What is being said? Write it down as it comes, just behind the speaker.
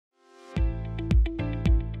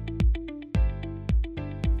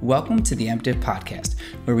Welcome to the Emptive podcast,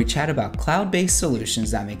 where we chat about cloud-based solutions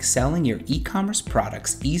that make selling your e-commerce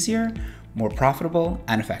products easier, more profitable,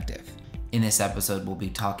 and effective. In this episode, we'll be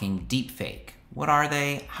talking Deepfake. What are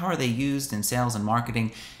they? How are they used in sales and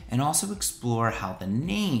marketing? And also explore how the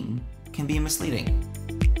name can be misleading.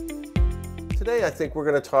 Today, I think we're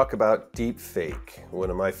going to talk about Deepfake, one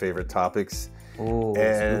of my favorite topics. Oh,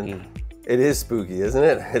 and spooky. It is spooky, isn't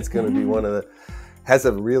it? It's going to be one of the, has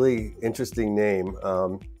a really interesting name.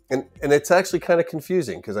 And it's actually kind of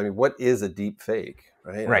confusing because, I mean, what is a Deepfake,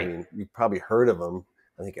 right? Right. I mean, you've probably heard of them.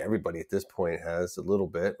 I think everybody at this point has a little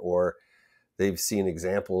bit, or they've seen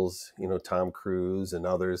examples, you know, Tom Cruise and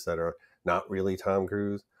others that are not really Tom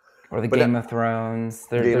Cruise. Or the Game of Thrones.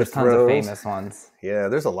 There's tons of famous ones. Yeah,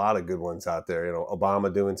 there's a lot of good ones out there. You know,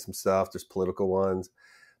 Obama doing some stuff. There's political ones.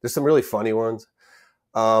 There's some really funny ones.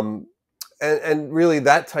 And really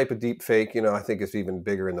that type of deep fake, you know, I think is even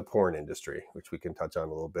bigger in the porn industry, which we can touch on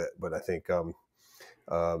a little bit. But I think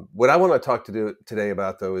what I want to talk to today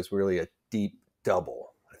about, though, is really a deep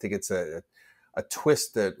double. I think it's a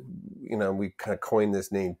twist that, you know, we kind of coined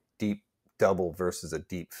this name deep double versus a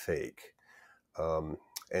deep fake. And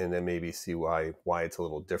then maybe see why it's a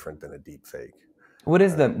little different than a deep fake. What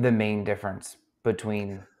is the main difference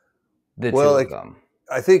between the two of them?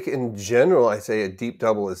 I think in general, I say a deep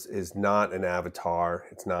double is not an avatar.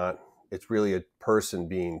 It's really a person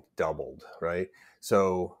being doubled, right?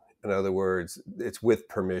 So in other words, it's with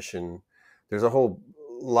permission. There's a whole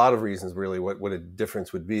lot of reasons really what a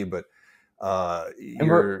difference would be, but I think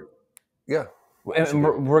we're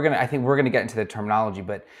gonna get into the terminology,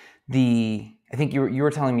 but I think you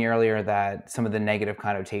were telling me earlier that some of the negative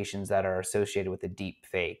connotations that are associated with the deep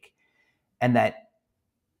fake, and that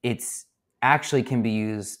it's actually can be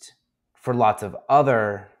used for lots of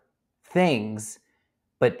other things,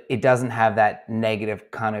 but it doesn't have that negative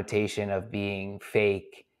connotation of being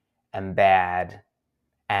fake and bad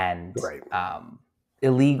and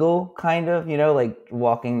illegal, kind of, you know, like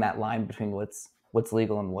walking that line between what's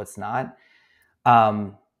legal and what's not.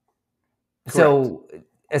 So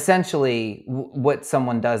essentially what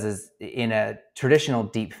someone does is, in a traditional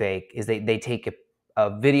deep fake, is they take a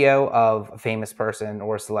video of a famous person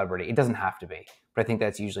or a celebrity. It doesn't have to be, but I think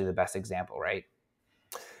that's usually the best example, right?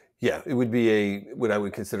 Yeah, it would be what I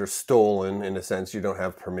would consider stolen in a sense. You don't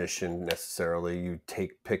have permission necessarily. You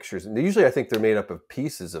take pictures, and usually I think they're made up of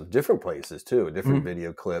pieces of different places too, different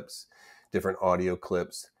video clips, different audio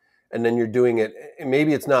clips. And then you're doing it, and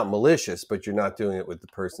maybe it's not malicious, but you're not doing it with the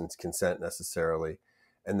person's consent necessarily.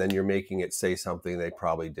 And then you're making it say something they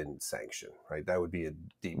probably didn't sanction, right? That would be a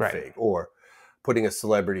deep fake. Or putting a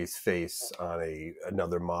celebrity's face on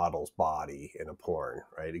another model's body in a porn,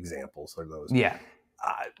 right? Examples are those. Yeah.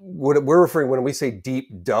 What we're referring, when we say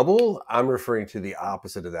deep double, I'm referring to the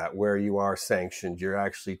opposite of that, where you are sanctioned. You're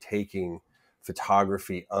actually taking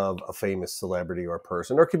photography of a famous celebrity or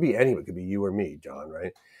person, or it could be anyone. It could be you or me, John,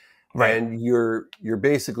 right? Right. And you're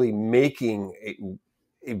basically making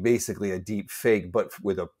basically a deep fake, but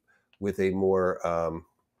with a more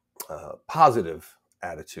positive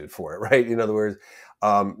attitude for it, right? In other words,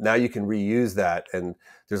 now you can reuse that, and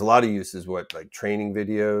there's a lot of uses. Like training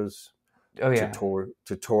videos,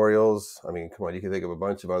 tutorials. I mean, come on, you can think of a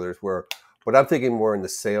bunch of others. But I'm thinking more in the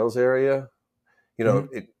sales area. You know,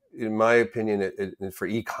 in my opinion, it for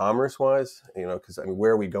e-commerce wise, you know, because I mean,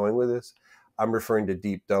 where are we going with this? I'm referring to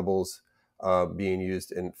deep doubles being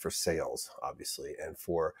used for sales, obviously, and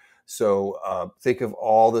think of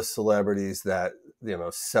all the celebrities that, you know,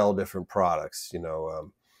 sell different products. You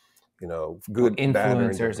know, good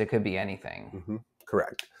influencers. It could be anything. Mm-hmm.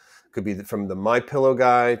 Correct. Could be from the My Pillow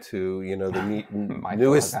guy to, you know, the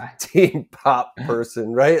newest teen pop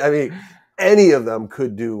person, right? I mean, any of them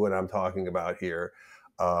could do what I'm talking about here,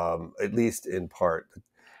 at least in part.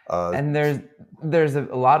 And there's a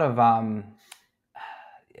lot of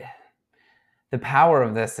the power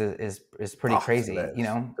of this is pretty crazy. You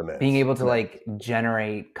know, being able to like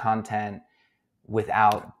generate content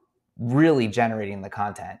without really generating the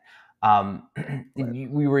content.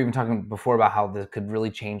 We were even talking before about how this could really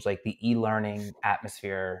change like the e-learning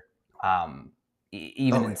atmosphere,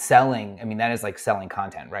 even in selling. I mean, that is like selling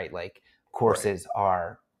content, right? Like courses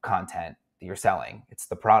are content that you're selling. It's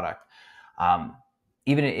the product.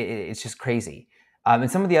 It's just crazy. And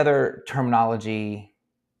some of the other terminology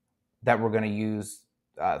that we're going to use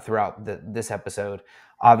throughout this episode,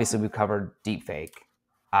 obviously we've covered deepfake.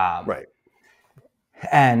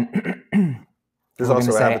 And there's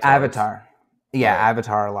also avatar. Yeah,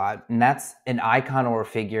 avatar a lot. And that's an icon or a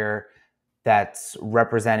figure that's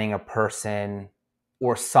representing a person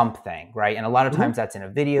or something, right? And a lot of times that's in a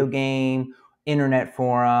video game, internet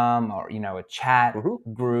forum or, a chat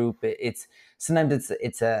group. It's sometimes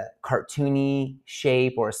it's a cartoony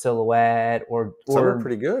shape or a silhouette or some are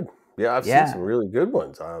pretty good. Yeah, I've seen some really good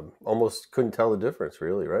ones. Almost couldn't tell the difference,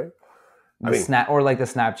 really, right? Or like the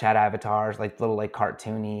Snapchat avatars, like little like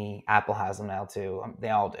cartoony. Apple has them now too. They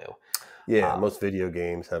all do. Yeah, most video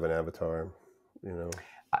games have an avatar.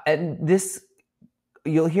 And this,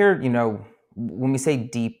 you'll hear, when we say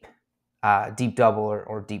Deepdouble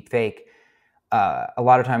or Deepfake, a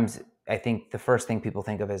lot of times I think the first thing people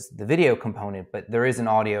think of is the video component, but there is an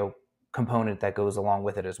audio component that goes along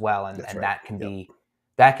with it as well, and that can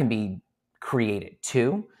be created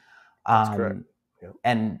too. That's correct. Yep.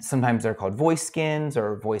 And sometimes they're called voice skins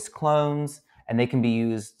or voice clones, and they can be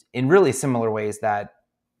used in really similar ways that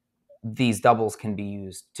these doubles can be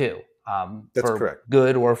used too. That's for correct.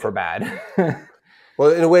 Good or for bad.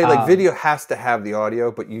 Well, in a way, like video has to have the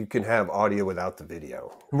audio, but you can have audio without the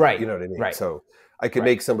video. Right. You know what I mean? Right. So I could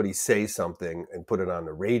make somebody say something and put it on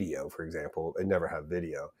the radio, for example, and never have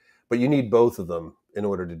video. But you need both of them in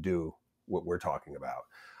order to do what we're talking about.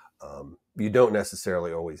 You don't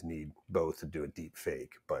necessarily always need both to do a deep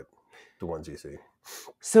fake, but the ones you see.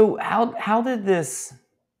 So how did this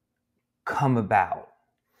come about?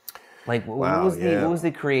 Like, what was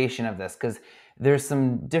the creation of this? Because there's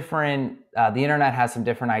some different, the internet has some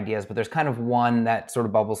different ideas, but there's kind of one that sort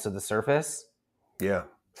of bubbles to the surface. Yeah.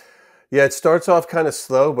 Yeah, it starts off kind of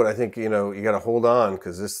slow, but I think, you got to hold on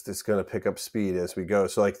because this is going to pick up speed as we go.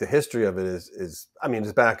 So like the history of it is as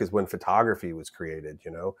back as when photography was created,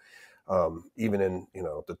 even in,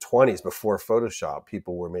 the 1920s before Photoshop,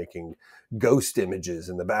 people were making ghost images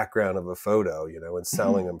in the background of a photo, and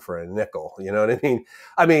selling them for a nickel. You know what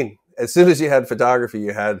I mean? As soon as you had photography,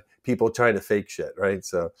 you had people trying to fake shit, right?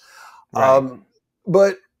 So,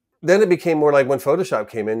 but then it became more like when Photoshop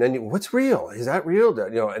came in, then what's real? Is that real?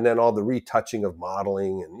 And then all the retouching of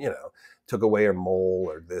modeling and, took away a mole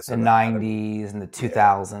or this. The 90s and the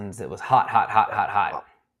 2000s, it was hot.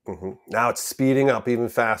 Mm-hmm. Now it's speeding up even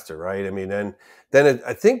faster, right?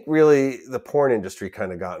 I think really the porn industry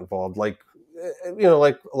kind of got involved, like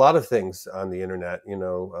a lot of things on the internet,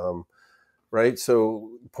 right?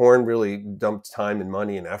 So porn really dumped time and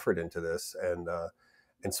money and effort into this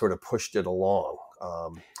and sort of pushed it along.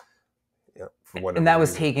 And that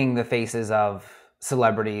was taking the faces of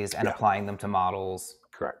celebrities and applying them to models.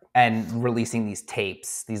 Correct. And releasing these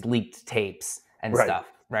tapes, these leaked tapes and stuff,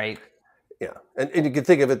 right? Yeah. And you can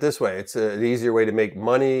think of it this way. It's an easier way to make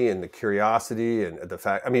money and the curiosity and the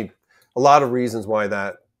fact, a lot of reasons why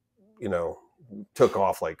that, took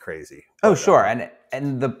off like crazy. Oh, sure.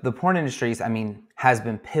 And the porn industry, has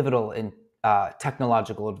been pivotal in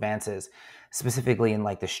technological advances, specifically in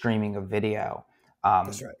like the streaming of video.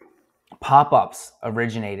 That's right. Pop-ups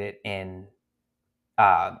originated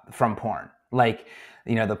from porn. Like,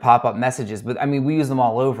 the pop-up messages, but we use them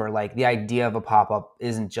all over. Like the idea of a pop-up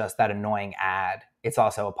isn't just that annoying ad. It's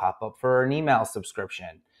also a pop-up for an email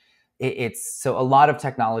subscription. It's so a lot of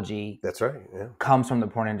technology. That's right. Yeah. Comes from the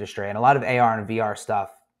porn industry, and a lot of AR and VR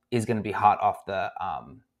stuff is going to be hot off that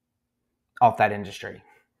industry.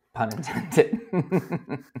 Pun intended.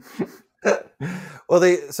 Well,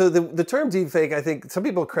 the term deepfake, I think some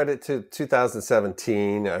people credit to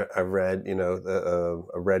 2017. I read, a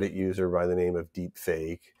Reddit user by the name of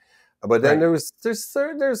Deepfake, but then there's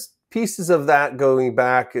pieces of that going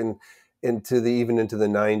back into the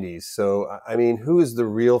 90s. So who is the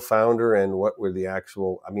real founder and what were the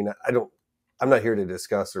actual? I'm not here to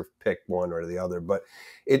discuss or pick one or the other, but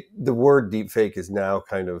the word deepfake is now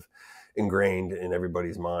kind of ingrained in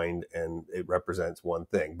everybody's mind, and it represents one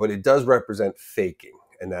thing, but it does represent faking,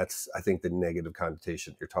 and that's, I think, the negative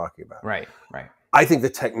connotation you're talking about. Right. I think the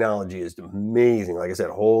technology is amazing. Like I said,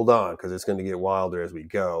 hold on, because it's going to get wilder as we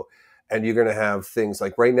go, and you're going to have things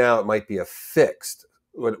like right now it might be a fixed.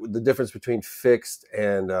 The difference between fixed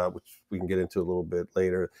and which we can get into a little bit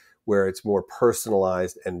later, where it's more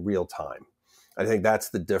personalized and real time. I think that's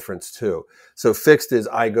the difference too. So fixed is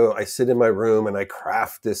I sit in my room and I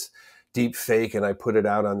craft this deep fake and I put it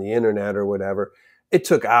out on the internet or whatever. It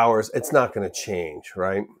took hours. It's not going to change,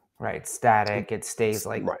 right? Right. Static. It stays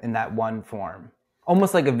in that one form.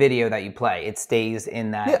 Almost like a video that you play. It stays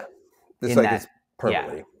in that. Yeah. It's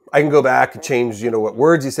permanently. Yeah. I can go back and change, what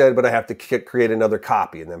words you said, but I have to create another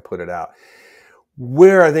copy and then put it out.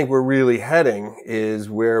 Where I think we're really heading is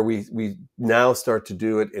where we now start to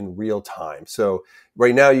do it in real time. So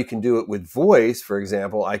right now you can do it with voice. For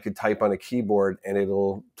example, I could type on a keyboard and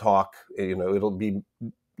it'll talk, it'll be,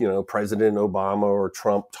 President Obama or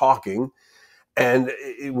Trump talking. And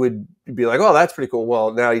it would be like, oh, that's pretty cool.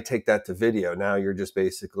 Well, now you take that to video. Now you're just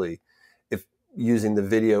basically, using the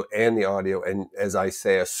video and the audio, and as I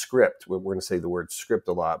say, a script. We're going to say the word script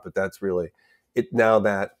a lot, but that's really it. Now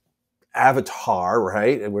that avatar,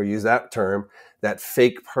 right, and we'll use that term, that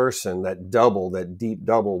fake person, that double, that deep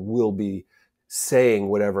double will be saying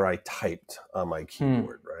whatever I typed on my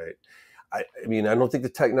keyboard, right? I mean, I don't think the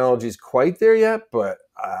technology is quite there yet, but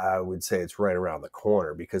I would say it's right around the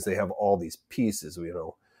corner, because they have all these pieces,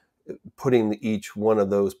 putting each one of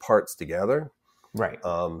those parts together. Right.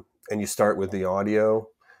 And you start with the audio.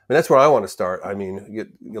 And that's where I want to start. I mean, get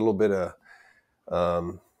a little bit of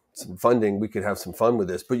some funding. We could have some fun with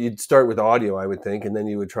this, but you'd start with audio, I would think, and then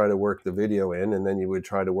you would try to work the video in, and then you would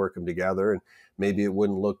try to work them together. And maybe it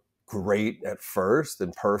wouldn't look great at first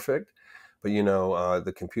and perfect, but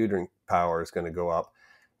the computing power is going to go up.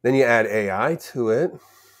 Then you add AI to it,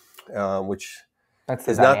 which that's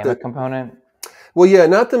the dynamic component. Well, yeah,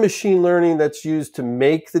 not the machine learning that's used to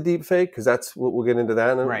make the deepfake, because that's what we'll get into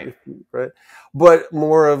that, right? But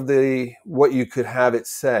more of what you could have it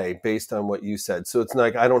say based on what you said. So it's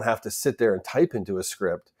like I don't have to sit there and type into a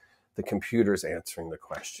script. The computer's answering the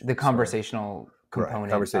question. The conversational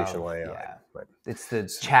component, conversational AI. Yeah. Right. It's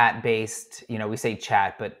the chat-based. We say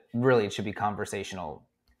chat, but really it should be conversational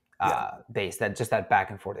based. That back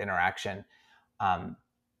and forth interaction. I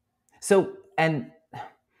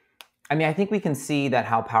think we can see that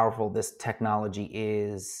how powerful this technology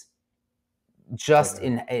is just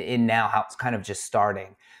in now, how it's kind of just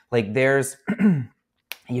starting. Like there's,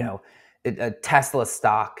 a Tesla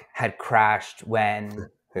stock had crashed when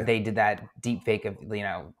they did that deep fake of,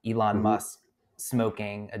 Elon Musk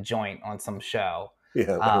smoking a joint on some show.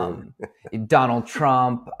 Yeah. Donald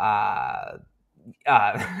Trump,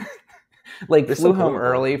 flew home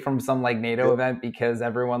early from some NATO event because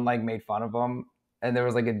everyone made fun of him. And there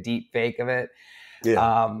was a deep fake of it.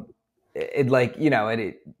 Yeah.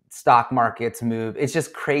 Stock markets move. It's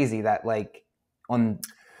just crazy that on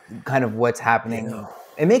kind of what's happening.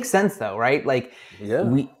 It makes sense though, right?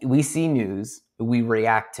 We see news, we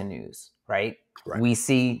react to news, right? We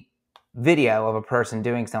see video of a person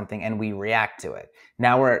doing something and we react to it.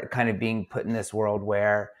 Now we're kind of being put in this world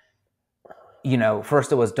where,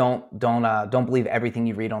 first it was don't believe everything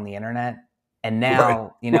you read on the internet. And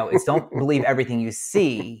now, it's don't believe everything you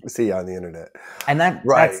see on the internet. And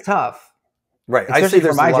that's tough. Right. I see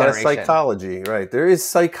there's a lot of psychology, right? There is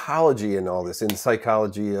psychology in all this, in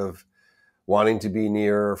psychology of wanting to be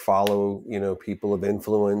near or follow, people of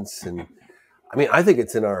influence. And I mean, I think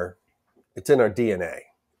it's in our DNA.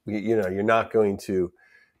 You're not going to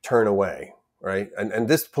turn away, right? And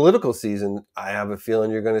this political season, I have a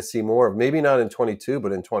feeling you're going to see more of, maybe not in 22,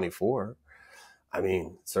 but in 24. I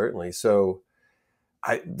mean, certainly. So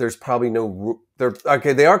there's probably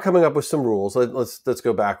they are coming up with some rules. Let's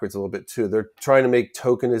go backwards a little bit too. They're trying to make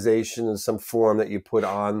tokenization in some form that you put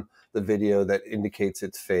on the video that indicates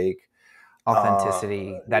it's fake.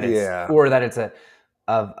 Authenticity, or that it's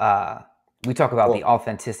we talk about the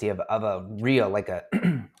authenticity of a real,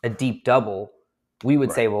 a deep double. We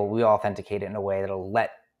would say, well, we authenticate it in a way that'll let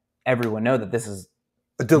everyone know that this is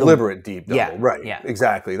a deliberate deep double. Yeah, right. Yeah.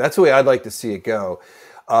 Exactly. That's the way I'd like to see it go.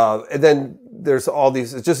 And then there's all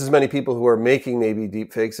these, just as many people who are making maybe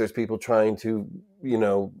deep fakes. There's people trying to,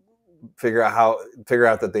 figure out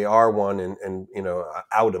that they are one and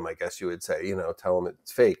out them, I guess you would say, tell them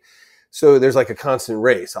it's fake. So there's a constant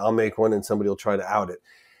race. I'll make one and somebody will try to out it.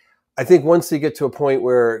 I think once you get to a point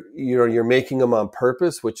where, you're making them on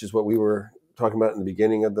purpose, which is what we were talking about in the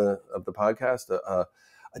beginning of the podcast, a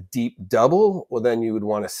deep double, well, then you would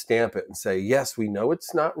want to stamp it and say, yes, we know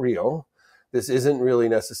it's not real. This isn't really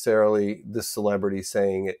necessarily the celebrity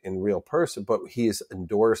saying it in real person, but he is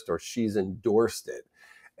endorsed or she's endorsed it.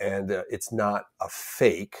 And it's not a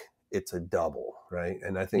fake, it's a double, right?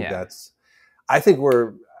 And I think I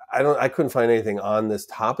couldn't find anything on this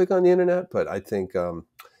topic on the internet, but I think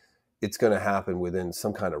it's going to happen within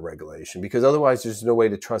some kind of regulation, because otherwise there's no way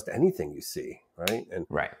to trust anything you see, right? And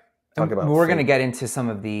right. We're going to get into some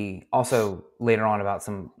of the, also later on, about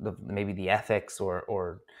maybe the ethics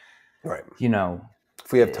or right.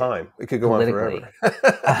 If we have time, it could go on forever.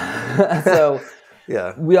 So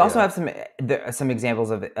yeah, we also have some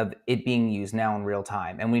examples of it being used now in real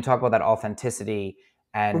time. And we talk about that authenticity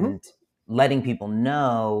and letting people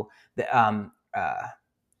know that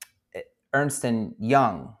Ernst &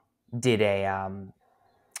 Young did a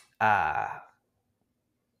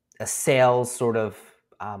sales sort of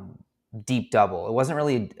deep double. It wasn't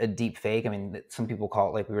really a deep fake. I mean, some people call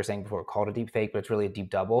it, like we were saying before, call it a deep fake, but it's really a deep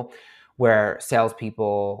double, where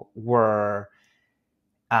salespeople were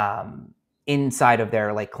inside of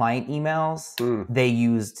their client emails. They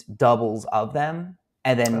used doubles of them,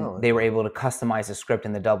 and then they were able to customize a script,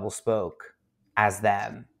 and the double spoke as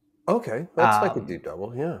them. Okay, that's like a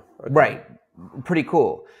Deepdouble, yeah. Okay. Right, pretty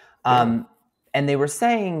cool. And they were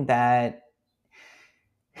saying that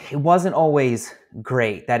it wasn't always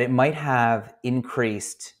great, that it might have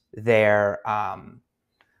increased their, I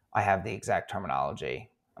have the exact terminology.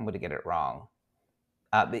 I'm going to get it wrong.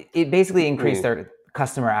 It basically increased their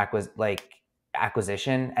customer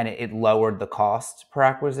acquisition, and it lowered the cost per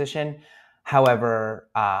acquisition. However,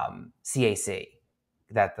 CAC,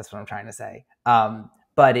 that's what I'm trying to say.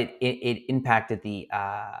 But it impacted the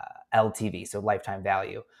LTV, so lifetime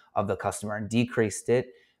value of the customer, and decreased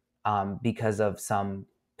it because of some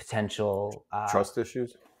potential trust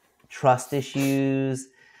issues.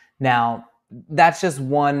 Now, that's just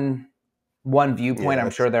one viewpoint. I'm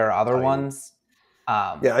sure there are other ones.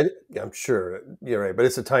 I'm sure you're right, but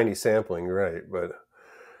it's a tiny sampling, right? But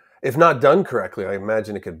if not done correctly, I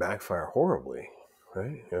imagine it could backfire horribly,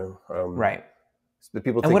 right? Right. The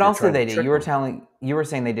people. And what else did they do? You were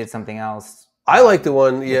saying they did something else. I like the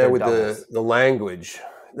one, with the language.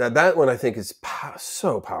 That one I think is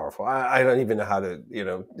so powerful. I don't even know how to,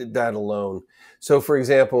 that alone. So, for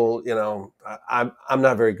example, I'm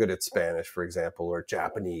not very good at Spanish, for example, or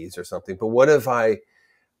Japanese or something. But what if I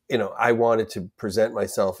wanted to present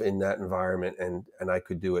myself in that environment, and I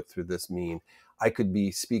could do it through this mean. I could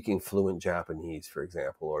be speaking fluent Japanese, for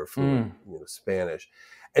example, or fluent Spanish.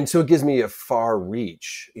 And so it gives me a far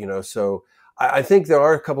reach, so I think there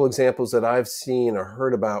are a couple examples that I've seen or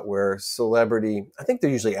heard about where celebrity, I think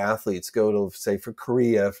they're usually athletes, go to, say, for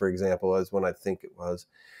Korea, for example, as one I think it was,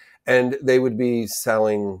 and they would be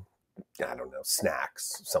selling, I don't know,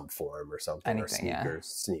 snacks, some form or something, anything, or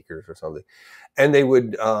sneakers or something. And they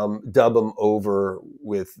would dub them over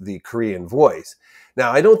with the Korean voice.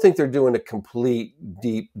 Now, I don't think they're doing a complete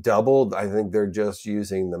deep double. I think they're just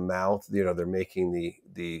using the mouth, they're making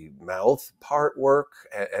the mouth part work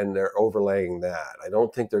and they're overlaying that. I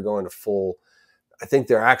don't think they're going to full, I think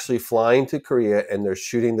they're actually flying to Korea and they're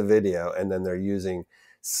shooting the video and then they're using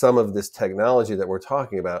some of this technology that we're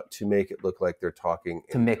talking about to make it look like they're talking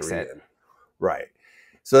in mix Korean. It. Right.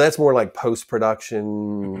 So that's more like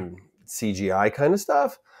post-production CGI kind of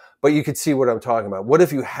stuff. But you could see what I'm talking about. What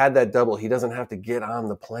if you had that double? He doesn't have to get on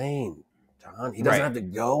the plane, John. He doesn't have to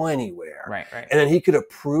go anywhere. Right. And then he could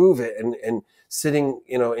approve it and sitting,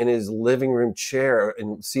 in his living room chair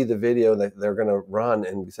and see the video that they're going to run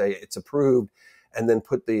and say it's approved and then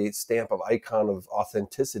put the stamp of icon of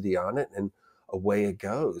authenticity on it and away it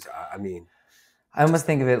goes. I mean, I almost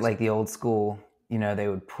think of it like the old school, they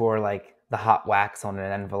would pour like the hot wax on an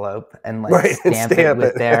envelope and like stamp it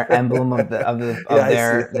with their emblem of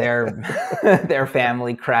their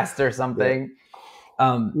family crest or something.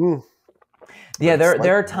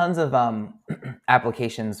 There are tons of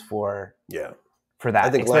applications for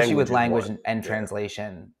that, especially with language and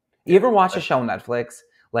translation. You ever watch a show on Netflix?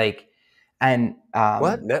 What?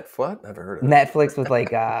 What? Never heard of it. Netflix with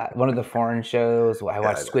like one of the foreign shows. I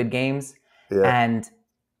watched Squid Games, and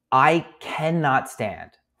I cannot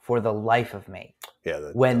stand for the life of me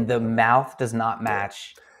when the mouth does not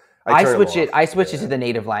match. I switch it to the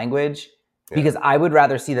native language because I would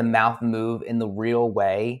rather see the mouth move in the real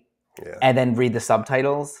way and then read the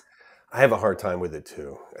subtitles. I have a hard time with it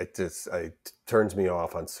too. It turns me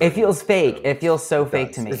off on certain. It feels fake. It feels so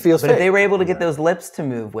fake to me. It feels fake. If they were able to get those lips to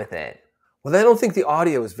move with it. Well, I don't think the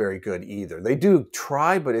audio is very good either. They do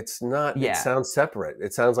try, but it's not. It sounds separate.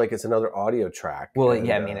 It sounds like it's another audio track. Well, it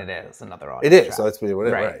is another audio. It is. Track. So that's what it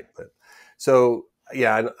is, right? But, so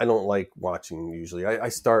I don't like watching usually. I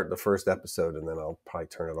start the first episode and then I'll probably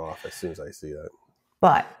turn it off as soon as I see that.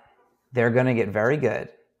 But they're going to get very good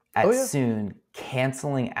at soon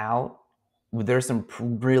canceling out. There's some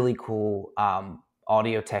really cool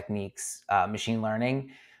audio techniques, machine learning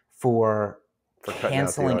for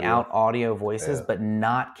canceling out audio voices, but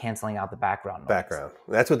not canceling out the background noise.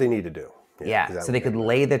 That's what they need to do. So they could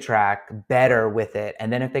lay the track better with it.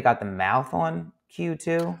 And then if they got the mouth on cue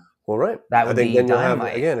too, that would be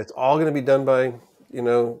dynamite. Again, it's all going to be done by,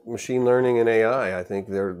 machine learning and AI. I think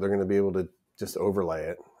they're going to be able to just overlay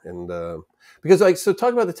it. And because so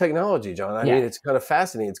talk about the technology, John. I mean, it's kind of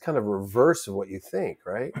fascinating. It's kind of reverse of what you think,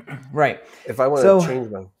 right? Right. If I want to change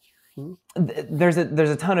my...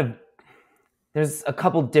 There's a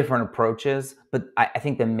couple different approaches, but I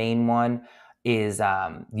think the main one is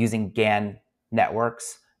using GAN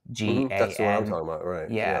networks, GAN. That's what I'm talking about, right?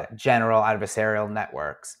 Yeah, general adversarial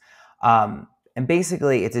networks. And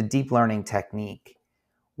basically, it's a deep learning technique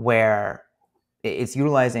where it's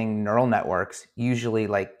utilizing neural networks, usually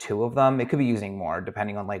like 2 of them. It could be using more,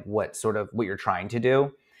 depending on like what you're trying to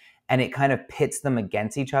do. And it kind of pits them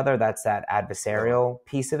against each other. That's that adversarial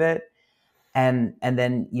piece of it. And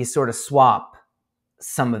then you sort of swap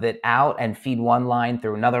some of it out and feed one line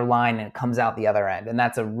through another line, and it comes out the other end. And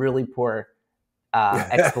that's a really poor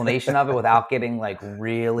explanation of it without getting like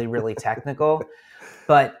really, really technical.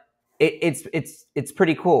 But it's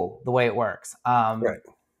pretty cool the way it works. Right.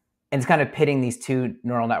 And it's kind of pitting these two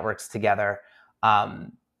neural networks together.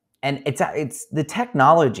 And it's the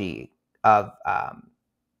technology of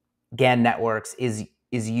GAN networks is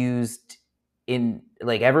used in,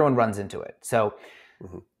 like, everyone runs into it. So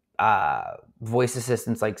voice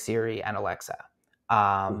assistants like Siri and Alexa,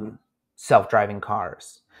 self-driving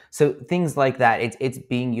cars. So things like that, it's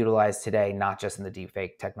being utilized today, not just in the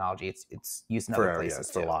deepfake technology. It's used in other places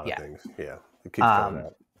too. For a lot of things. Yeah, it keeps coming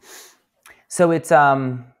out. So it's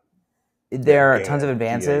there are tons of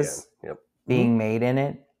advances being made in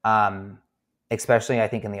it, especially I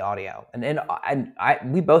think in the audio. And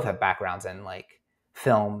we both have backgrounds in like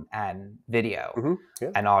film and video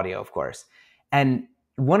and audio, of course. And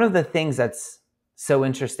one of the things that's so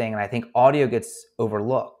interesting, and I think audio gets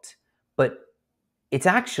overlooked, but it's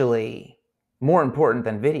actually more important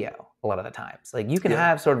than video a lot of the times. Like, you can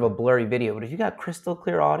have sort of a blurry video, but if you got crystal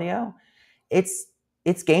clear audio, it's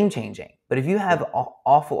game changing. But if you have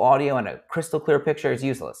awful audio and a crystal clear picture, it's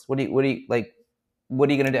useless. What are you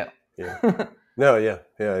gonna do? Yeah. No, yeah.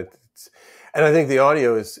 And I think the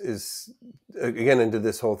audio is again into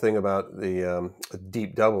this whole thing about the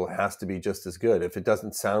Deepdouble. It has to be just as good. If it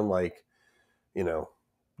doesn't sound like,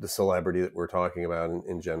 the celebrity that we're talking about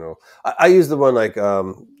in general. I use the one like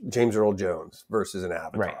James Earl Jones versus an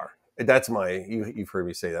avatar. Right. That's you've heard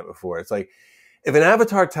me say that before. It's like, if an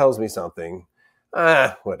avatar tells me something,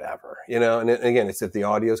 whatever, and again, it's if the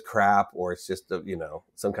audio's crap or it's just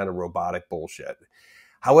some kind of robotic bullshit.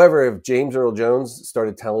 However, if James Earl Jones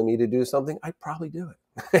started telling me to do something, I'd probably do it.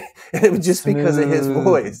 And it was just because of his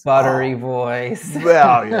voice. Buttery voice.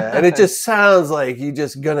 Well, yeah. And it just sounds like you're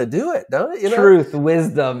just going to do it, don't it? Truth,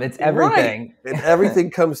 wisdom, it's everything. Right. And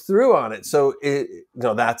everything comes through on it. So,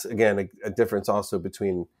 that's, again, a difference also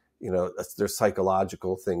between, there's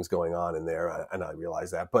psychological things going on in there. And I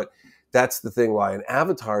realize that. But that's the thing why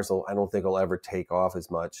avatars, I don't think will ever take off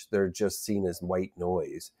as much. They're just seen as white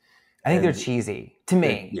noise. I think they're cheesy to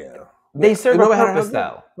me. Yeah. They serve a purpose,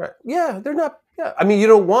 though. Right. Yeah, they're not. Yeah. I mean, you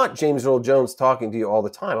don't want James Earl Jones talking to you all the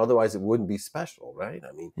time. Otherwise, it wouldn't be special, right?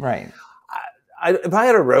 I mean, right. If I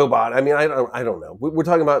had a robot, I mean, I don't know. We're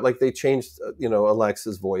talking about, like, they changed,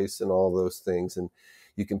 Alexa's voice and all those things, and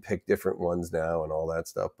you can pick different ones now and all that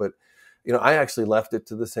stuff. But, I actually left it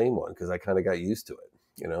to the same one because I kind of got used to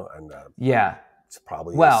it, and it's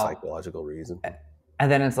probably a psychological reason.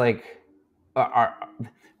 And then it's like,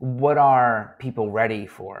 what are people ready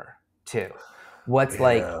for too? What's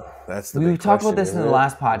that's the we talked about this in the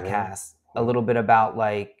last podcast a little bit about,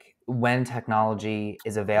 like, when technology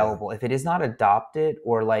is available, if it is not adopted,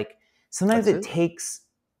 or like sometimes it takes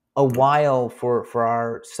a while for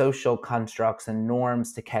our social constructs and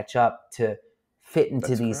norms to catch up to fit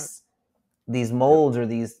into these molds or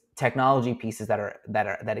these technology pieces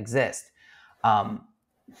that exist.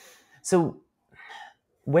 So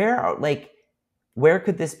where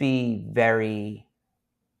could this be very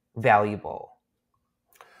valuable?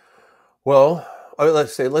 Well,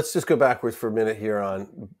 let's just go backwards for a minute here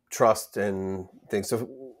on trust and things. So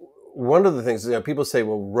one of the things, people say,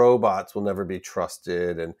 well, robots will never be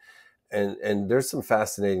trusted, and there's some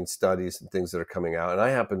fascinating studies and things that are coming out. And I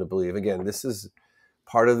happen to believe, again, this is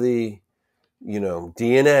part of the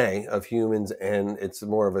DNA of humans, and it's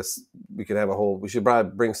more of we should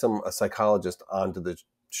probably bring a psychologist onto the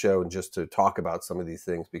show and just to talk about some of these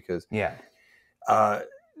things, because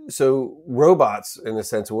so robots, in a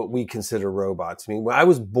sense, what we consider robots. I mean, when I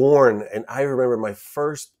was born, and I remember my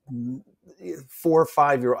first 4 or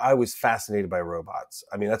 5 year, I was fascinated by robots.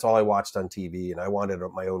 I mean, that's all I watched on TV, and I wanted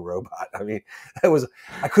my own robot. I mean,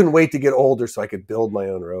 I couldn't wait to get older so I could build my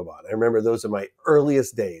own robot. I remember those are my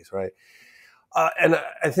earliest days, right? And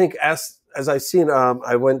I think as I've seen,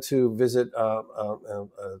 I went to visit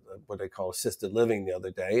what they call assisted living the other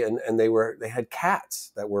day, and they had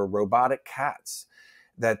cats that were robotic cats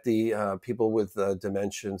that the people with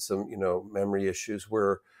dementia, some memory issues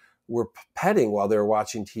were petting while they were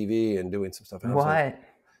watching TV and doing some stuff. And what?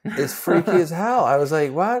 It's freaky as hell. I was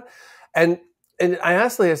like, what? And I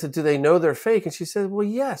asked Leigh, I said, do they know they're fake? And she said, well,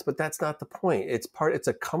 yes, but that's not the point. It's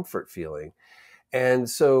a comfort feeling. And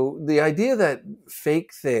so the idea that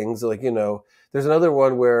fake things, like, there's another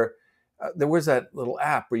one where there was that little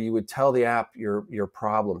app where you would tell the app your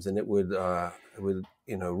problems, and it would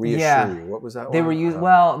reassure you. What was that one? They were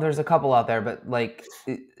well, there's a couple out there, but like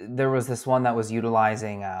there was this one that was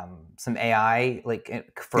utilizing some AI,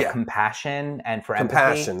 like for compassion and for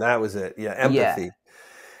compassion. Empathy. That was it. Yeah, empathy.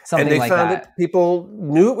 something and they like found that. it. People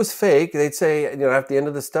knew it was fake. They'd say, at the end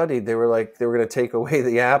of the study, they were like, they were going to take away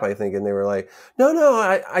the app, I think, and they were like, no,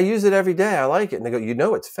 I use it every day. I like it. And they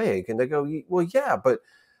go, it's fake. And they go, well, yeah, but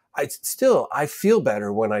I feel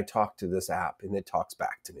better when I talk to this app and it talks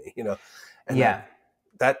back to me. And yeah,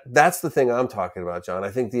 that's the thing I'm talking about, John. I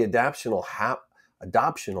think the adoption will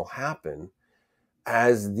happen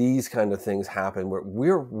as these kind of things happen.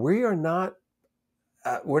 Where we're not.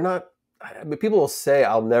 I mean, people will say,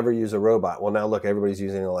 I'll never use a robot. Well, now look, everybody's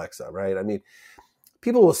using Alexa, right? I mean,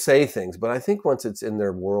 people will say things, but I think once it's in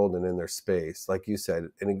their world and in their space, like you said,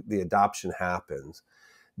 and the adoption happens,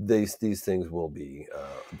 these things will be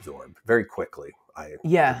absorbed very quickly. I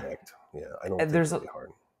predict. Yeah, I don't think it's really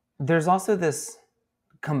hard. There's also this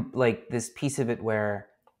this piece of it where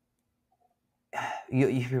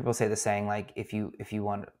you people say the saying, like, if you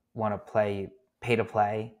want to play, pay to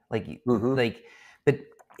play, but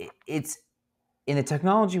it's in the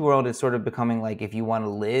technology world, it's sort of becoming like, if you want to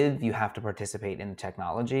live, you have to participate in the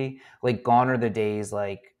technology. Like,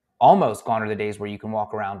 almost gone are the days where you can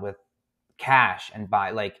walk around with cash and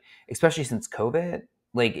buy, like, especially since COVID,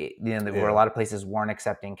 there were a lot of places weren't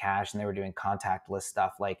accepting cash and they were doing contactless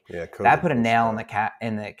stuff. Like, that put a nail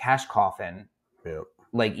in the cash coffin,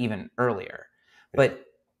 like, even earlier. But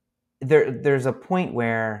there's a point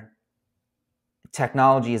where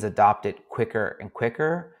technology is adopted quicker and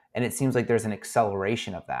quicker, and it seems like there's an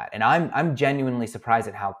acceleration of that. And I'm genuinely surprised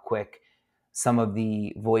at how quick some of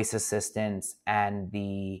the voice assistants and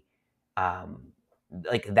the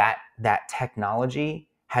that technology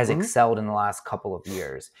has excelled in the last couple of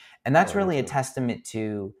years. And that's really a testament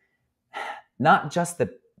to not just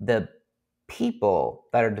the people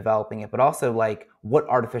that are developing it, but also like what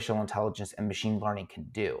artificial intelligence and machine learning can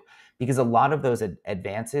do. Because a lot of those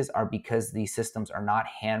advances are because these systems are not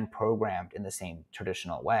hand programmed in the same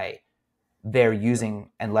traditional way. They're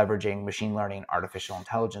using and leveraging machine learning and artificial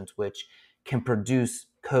intelligence, which can produce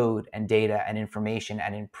code and data and information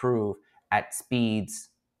and improve at speeds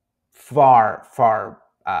far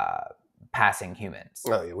passing humans.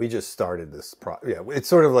 Oh, yeah, we just started this it's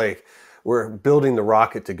sort of like we're building the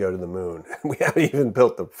rocket to go to the moon. We haven't even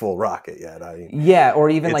built the full rocket yet. Or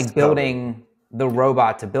even like building the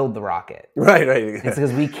robot to build the rocket. Right. It's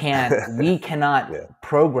because we cannot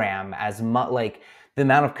program as much. Like, the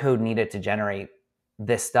amount of code needed to generate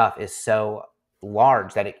this stuff is so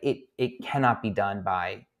large that it cannot be done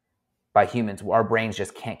by humans. Our brains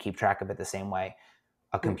just can't keep track of it the same way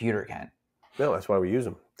a computer can. No, that's why we use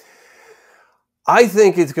them. I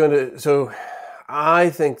think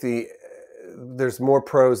there's more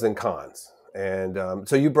pros than cons. And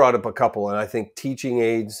so you brought up a couple, and I think teaching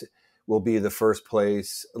aids will be the first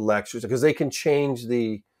place, lectures, because they can change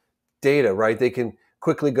the data, right? They can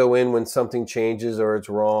quickly go in when something changes or it's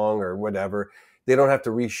wrong or whatever. They don't have to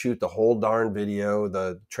reshoot the whole darn video,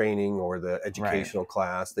 the training or the educational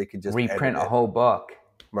class. They could just reprint a whole book.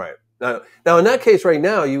 Right. Now, in that case right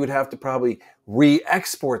now, you would have to probably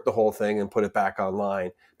re-export the whole thing and put it back online,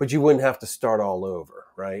 but you wouldn't have to start all over,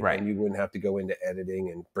 right? And you wouldn't have to go into editing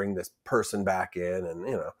and bring this person back in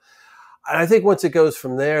and, I think once it goes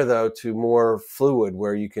from there, though, to more fluid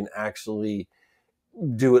where you can actually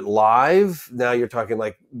do it live. Now you're talking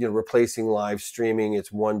like, replacing live streaming.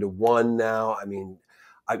 It's 1-to-1 now. I mean,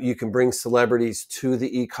 you can bring celebrities to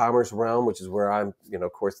the e-commerce realm, which is where I'm,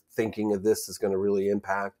 of course, thinking of this is going to really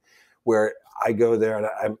impact, where I go there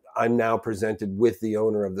and I'm now presented with the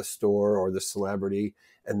owner of the store or the celebrity,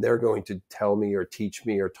 and they're going to tell me or teach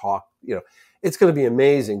me or talk. It's going to be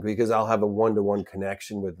amazing because I'll have a 1-to-1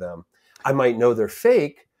 connection with them. I might know they're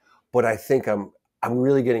fake, but I think I'm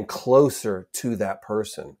really getting closer to that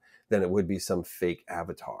person than it would be some fake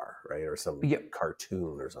avatar, right? Or some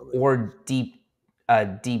cartoon or something. Or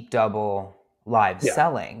Deepdouble live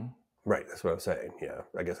selling. Right, that's what I'm saying. Yeah,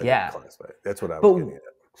 I guess I didn't classify it. That's what I was getting at.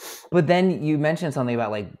 But then you mentioned something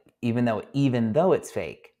about, like, even though it's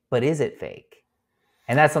fake, but is it fake?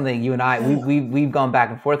 And that's something you and I, we've gone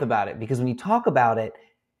back and forth about it, because when you talk about it,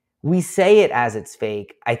 we say it as it's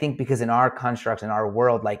fake, I think, because in our construct, in our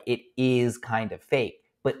world, like, it is kind of fake.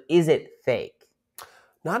 But is it fake?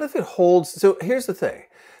 Not if it holds. So here's the thing.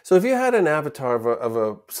 So if you had an avatar of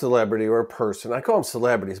a celebrity or a person, I call them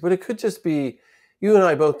celebrities, but it could just be, you and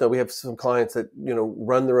I both know we have some clients that,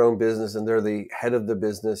 run their own business and they're the head of the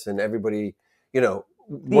business, and everybody,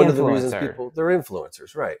 one of the reasons they're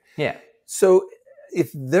influencers, right? Yeah. So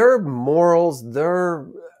if their morals,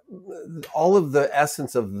 all of the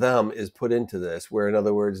essence of them is put into this, where, in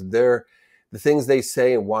other words, the things they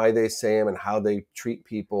say and why they say them and how they treat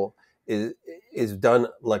people is done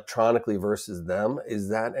electronically versus them. Is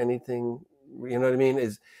that anything? You know what I mean?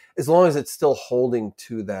 as long as it's still holding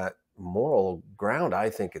to that moral ground, I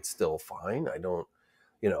think it's still fine. I don't,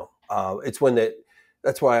 it's when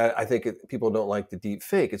that's why I think people don't like the deep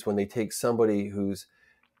fake. It's when they take somebody who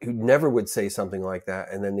never would say something like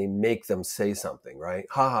that, and then they make them say something, right?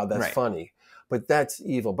 Haha, that's funny. But that's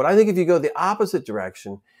evil. But I think if you go the opposite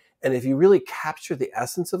direction, and if you really capture the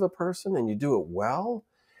essence of a person and you do it well,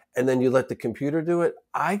 and then you let the computer do it,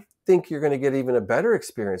 I think you're going to get even a better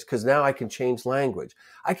experience, because now I can change language.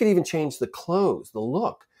 I can even change the clothes, the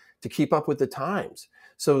look, to keep up with the times.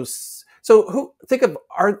 So think of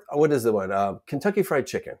what is the one? Kentucky Fried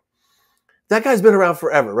Chicken. That guy's been around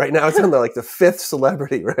forever. Right now, it's on the 5th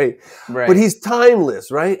celebrity, right? But he's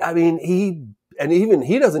timeless, right? I mean, even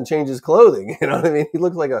he doesn't change his clothing. You know what I mean? He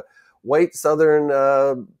looks like a white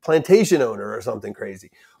Southern plantation owner or something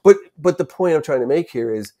crazy. But the point I'm trying to make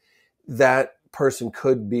here is that person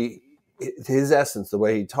could be his essence, the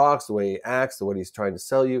way he talks, the way he acts, the way he's trying to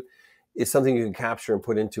sell you, is something you can capture and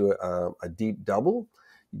put into a Deepdouble.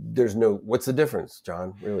 What's the difference,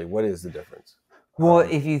 John? Really, what is the difference? Well,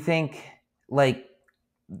 if you think like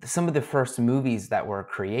some of the first movies that were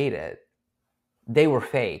created, they were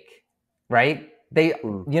fake, right?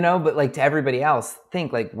 But like to everybody else,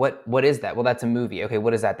 think like, what is that? Well, that's a movie. Okay,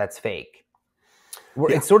 what is that? That's fake.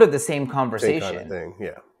 It's sort of the same conversation. Same kind of thing.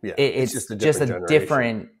 Yeah. It's just a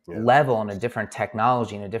different level and a different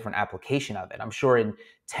technology and a different application of it. I'm sure in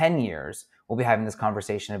 10 years, we'll be having this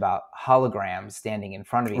conversation about holograms standing in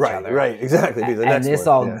front of each other. Right, exactly. Be the next this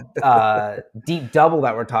one. Deepdouble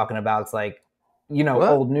that we're talking about, it's like,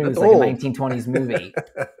 old news, like old. A 1920s movie.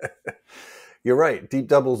 You're right.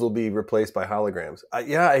 Deepdoubles will be replaced by holograms.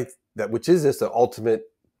 Which is just the ultimate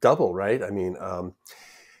double, right? I mean,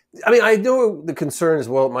 I know the concern is,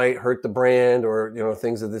 well, it might hurt the brand or,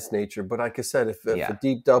 things of this nature. But like I said, if a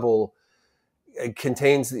Deepdouble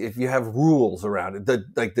contains, if you have rules around it,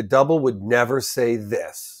 the double would never say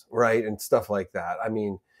this, right? And stuff like that. I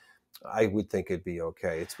mean, I would think it'd be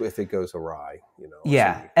okay. It's if it goes awry,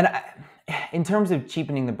 Yeah. And in terms of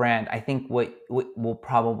cheapening the brand, I think what we'll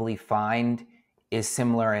probably find is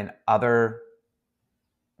similar in other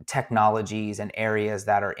technologies and areas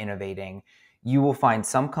that are innovating. You will find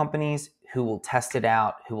some companies who will test it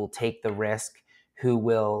out, who will take the risk, who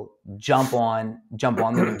will jump on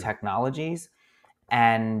the new technologies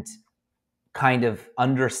and kind of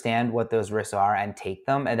understand what those risks are and take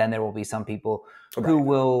them. And then there will be some people who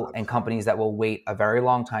will, and companies that will wait a very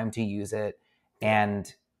long time to use it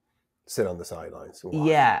and sit on the sidelines.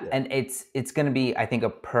 And it's going to be, I think, a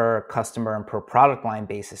per customer and per product line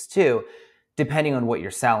basis too, depending on what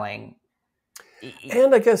you're selling.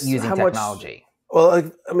 And I guess using technology.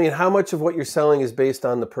 How much of what you're selling is based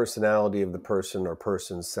on the personality of the person or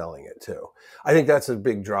persons selling it too? I think that's a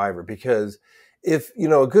big driver, because if,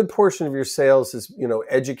 a good portion of your sales is,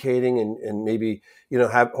 educating and maybe,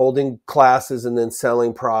 holding classes and then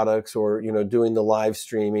selling products or, doing the live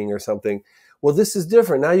streaming or something. Well, this is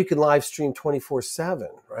different. Now you can live stream 24/7,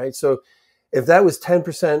 right? So if that was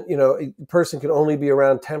 10%, a person can only be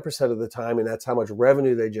around 10% of the time, and that's how much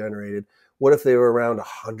revenue they generated. What if they were around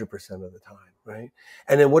 100% of the time, right?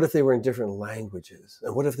 And then what if they were in different languages?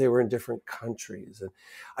 And what if they were in different countries?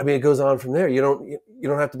 And it goes on from there. You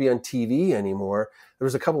don't have to be on TV anymore. There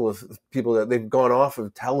was a couple of people that they've gone off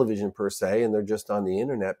of television per se, and they're just on the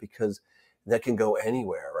internet, because that can go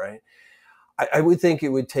anywhere, right? I would think it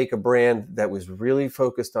would take a brand that was really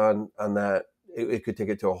focused on that. It could take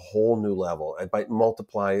it to a whole new level. It might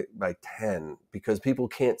multiply by 10, because people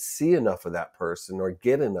can't see enough of that person or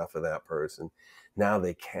get enough of that person. Now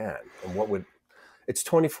they can. And it's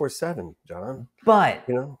 24/7, John. But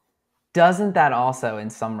doesn't that also,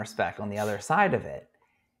 in some respect, on the other side of it,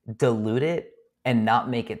 dilute it and not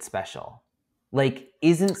make it special? Like,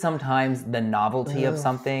 isn't sometimes the novelty of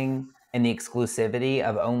something and the exclusivity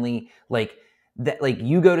of only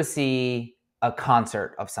you go to see a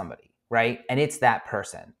concert of somebody, right? And it's that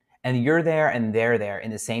person, and you're there and they're there in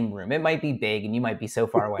the same room. It might be big and you might be so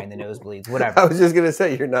far away in the nosebleeds, whatever. I was just going to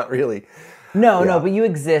say, you're not really. No, but you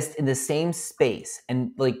exist in the same space.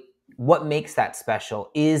 And what makes that special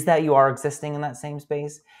is that you are existing in that same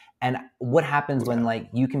space. And what happens when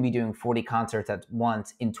you can be doing 40 concerts at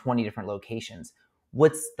once in 20 different locations?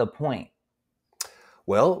 What's the point?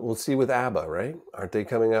 Well, we'll see with ABBA, right? Aren't they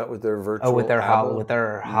coming out with their virtual? Oh, with their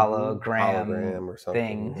hologram or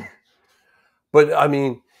something. thing. But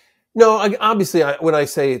no, obviously, when I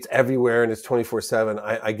say it's everywhere and it's 24/7,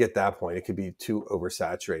 I get that point. It could be too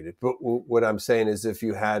oversaturated. But what I'm saying is, if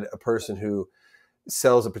you had a person who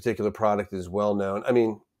sells a particular product is well known.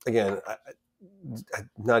 Again,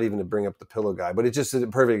 not even to bring up the pillow guy, but it's just a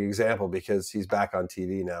perfect example because he's back on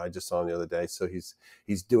TV now. I just saw him the other day, so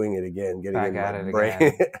he's doing it again, getting in my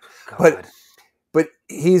brain. But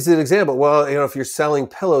he's an example. Well, you know, if you're selling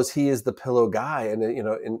pillows, he is the pillow guy, and you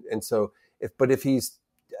know, and so if he's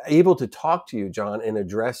able to talk to you, John, and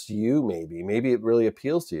address you, maybe it really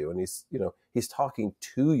appeals to you, and he's talking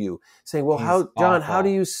to you, saying, well, how do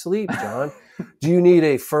you sleep, John? Do you need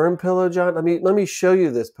a firm pillow, John? Let me show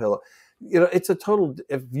you this pillow. You know, it's a total,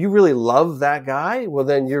 if you really love that guy, well,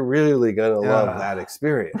 then you're really going to love that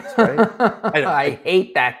experience, right? I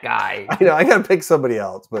hate that guy. I know, I got to pick somebody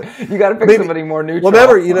else, but you got to pick somebody more neutral.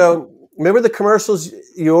 Well, remember the commercials,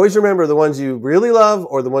 you always remember the ones you really love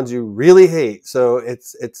or the ones you really hate. So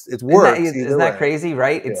it's works. Isn't that crazy,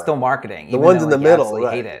 right? It's still marketing. The ones in the middle,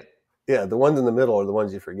 right? Hate it. Yeah, the ones in the middle are the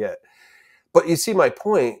ones you forget. But you see my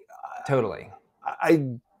point. Totally.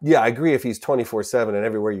 I agree. If he's 24/7 and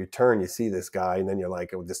everywhere you turn, you see this guy, and then you're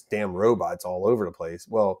like, oh, this damn robot's all over the place.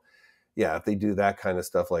 Well, yeah, if they do that kind of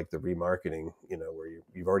stuff, like the remarketing, you know, where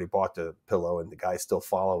you've already bought the pillow and the guy's still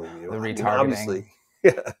following you. The retargeting. You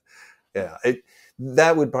know, obviously,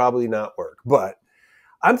 that would probably not work. But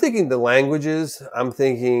I'm thinking the languages. I'm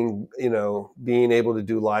thinking, you know, being able to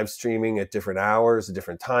do live streaming at different hours,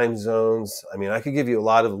 different time zones. I mean, I could give you a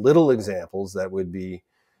lot of little examples that would be,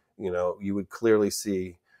 you know, you would clearly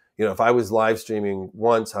see. You know, if I was live streaming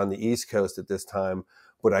once on the East Coast at this time,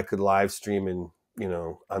 but I could live stream in, you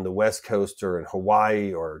know, on the West Coast or in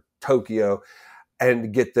Hawaii or Tokyo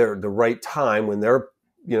and get the right time when their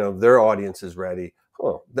audience is ready.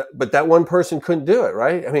 Oh, but that one person couldn't do it,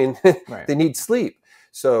 right? I mean, right. They need sleep.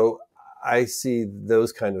 So I see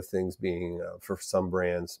those kind of things being, for some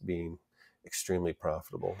brands, being extremely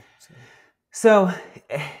profitable. So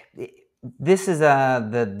this is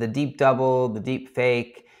the Deepdouble, the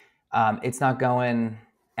Deepfake. It's not going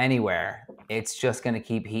anywhere. It's just going to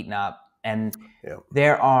keep heating up. And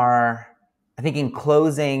there are, I think in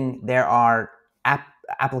closing, there are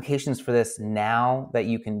applications for this now that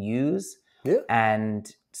you can use and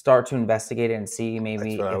start to investigate it and see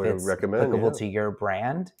maybe if it's applicable to your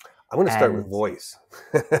brand. I'm going to start with voice.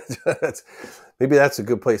 Maybe that's a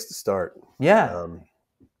good place to start. Yeah.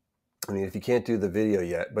 I mean, if you can't do the video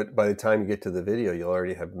yet, but by the time you get to the video, you'll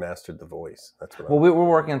already have mastered the voice. That's what. We're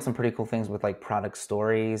working on some pretty cool things with like product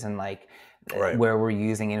stories and like where we're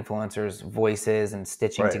using influencers' voices and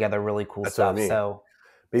stitching together really cool stuff. So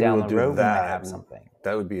maybe down we'll the road, do that. We might have something.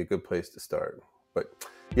 That would be a good place to start. But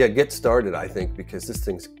yeah, get started, I think, because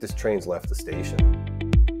this train's left the station.